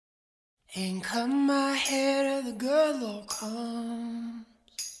Ain't cut my hair till the good Lord comes.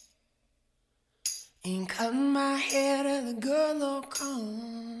 Ain't cut my hair till the good Lord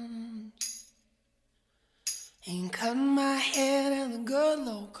comes. Ain't cut my hair till the good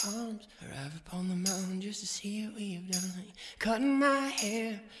Lord comes. Arrive upon the mountain just to see what we have done. Ain't cutting my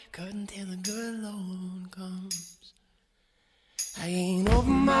hair, cutting till the good Lord comes. I ain't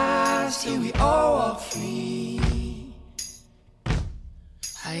open my eyes till we all walk free.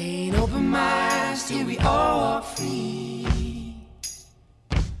 I ain't open my eyes till we all walk free.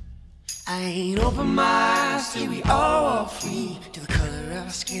 I ain't open my eyes till we all walk free. To the color of our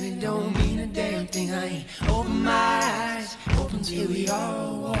skin it don't mean a damn thing. I ain't open my eyes, open till we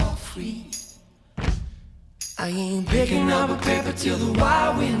all walk free. I ain't picking up a paper till the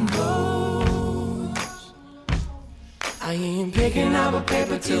wild wind blows. I ain't picking up a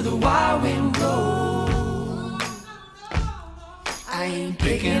paper till the wild wind blows. I ain't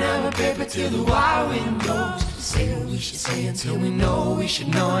picking up a paper till the wild wind blows. Say what we should say until we know what we should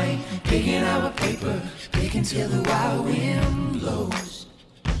know. I ain't picking up a paper, picking till the wild wind blows.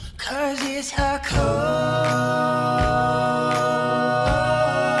 Cause it's a cold,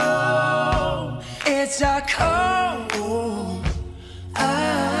 it's a cold,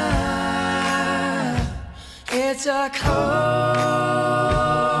 it's a cold,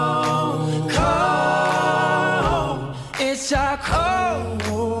 cold, it's a cold.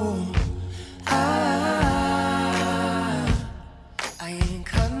 I ain't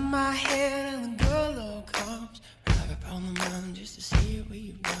cutting my hair till the good Lord comes. Drive up on the mountain just to see what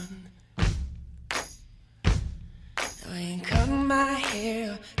we've done. I ain't cutting my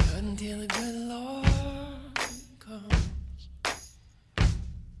hair, cutting till the good Lord comes.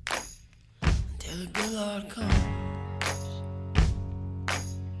 Till the good Lord comes.